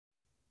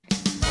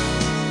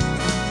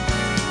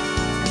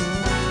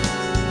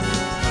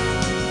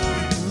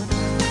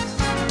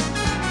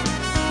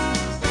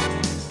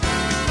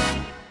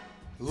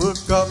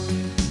up,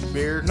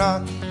 fear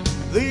not.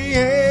 The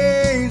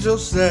angel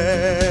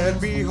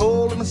said,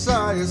 behold, the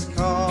Messiah's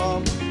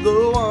come,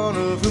 the one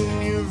of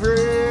whom you've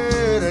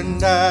read.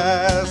 And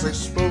as they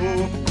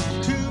spoke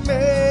to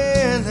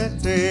men that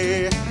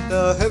day,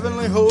 the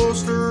heavenly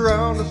host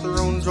around the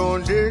throne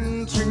joined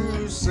in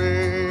to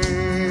say,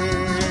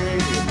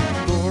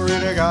 glory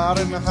to God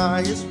in the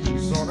highest,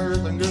 peace on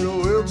earth and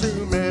goodwill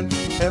to men.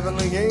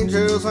 Heavenly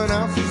angels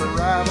announce his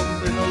arrival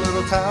in the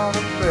little town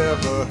of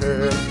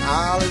Bethlehem.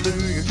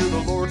 Hallelujah to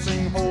the Lord,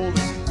 sing holy.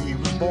 He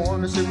was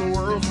born to save the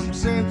world from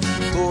sin.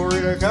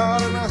 Glory to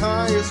God in the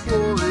highest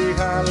glory.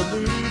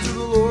 Hallelujah to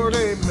the Lord,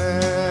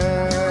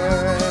 amen.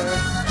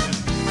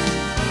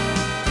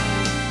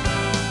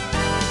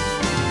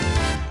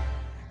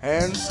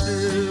 And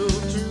still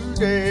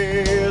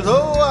today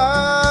the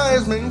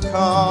wise men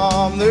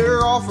come,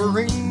 they're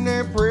offering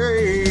their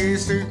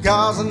praise to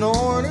God's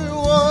anointed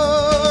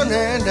one.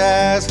 And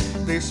as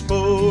they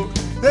spoke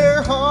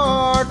their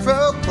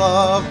heartfelt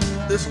love,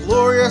 this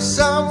glorious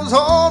sound was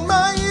on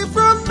my ear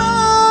from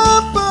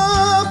above.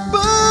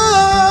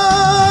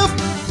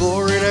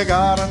 Glory to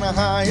God in the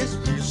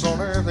highest, peace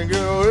on earth and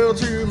goodwill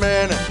to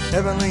men.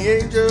 Heavenly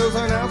angels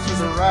announce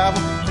his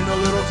arrival in the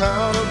little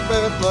town of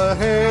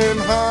Bethlehem.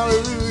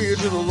 Hallelujah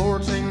to the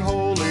Lord, sing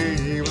holy.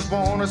 He was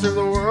born to save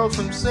the world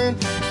from sin.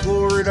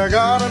 Glory to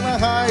God in the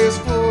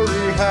highest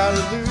glory.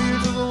 Hallelujah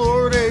to the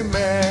Lord,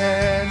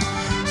 amen.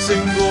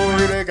 Sing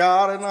glory to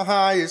God in the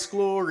highest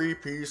glory,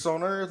 peace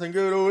on earth and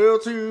goodwill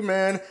to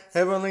men.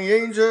 Heavenly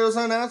angels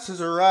announce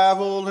his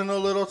arrival in the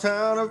little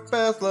town of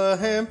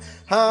Bethlehem.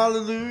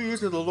 Hallelujah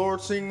to the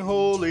Lord, sing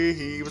holy.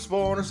 He was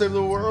born to save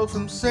the world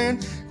from sin.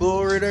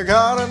 Glory to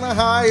God in the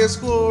highest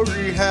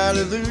glory.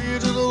 Hallelujah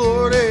to the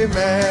Lord,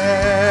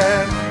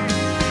 amen.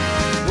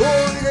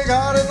 Glory to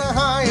God in the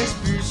highest,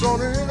 peace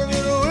on earth and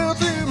goodwill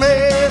to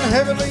men.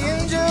 Heavenly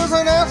angels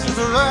announce his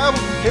arrival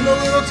in the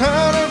little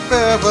town of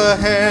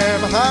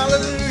Bethlehem.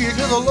 Hallelujah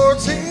to the Lord,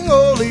 sing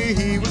holy.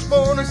 He was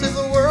born to save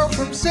the world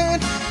from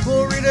sin.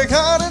 Glory to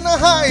God in the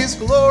highest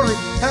glory.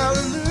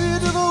 Hallelujah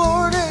to the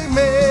Lord,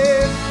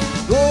 amen.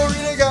 Glory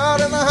to God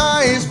in the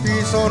highest,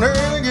 peace on earth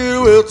and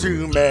goodwill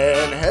to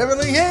men.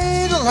 Heavenly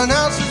angels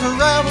announce his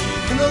arrival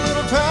in the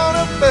little town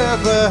of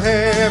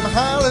Bethlehem.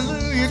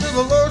 Hallelujah to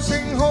the Lord,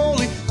 sing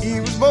holy. He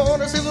was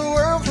born to save the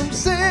world from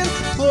sin.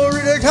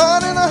 Glory to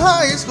God in the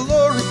highest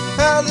glory.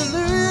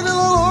 Hallelujah to the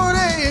Lord,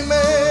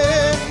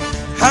 amen.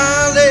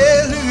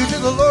 Hallelujah to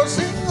the Lord,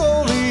 sing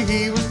holy.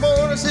 He was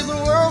born to save the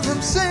world from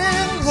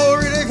sin.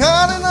 Glory to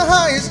God in the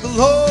highest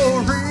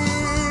glory.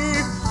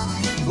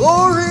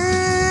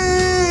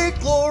 Glory,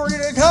 glory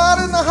to God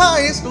in the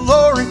highest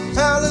glory.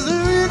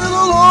 Hallelujah to the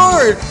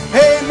Lord,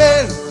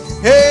 amen.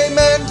 Amen.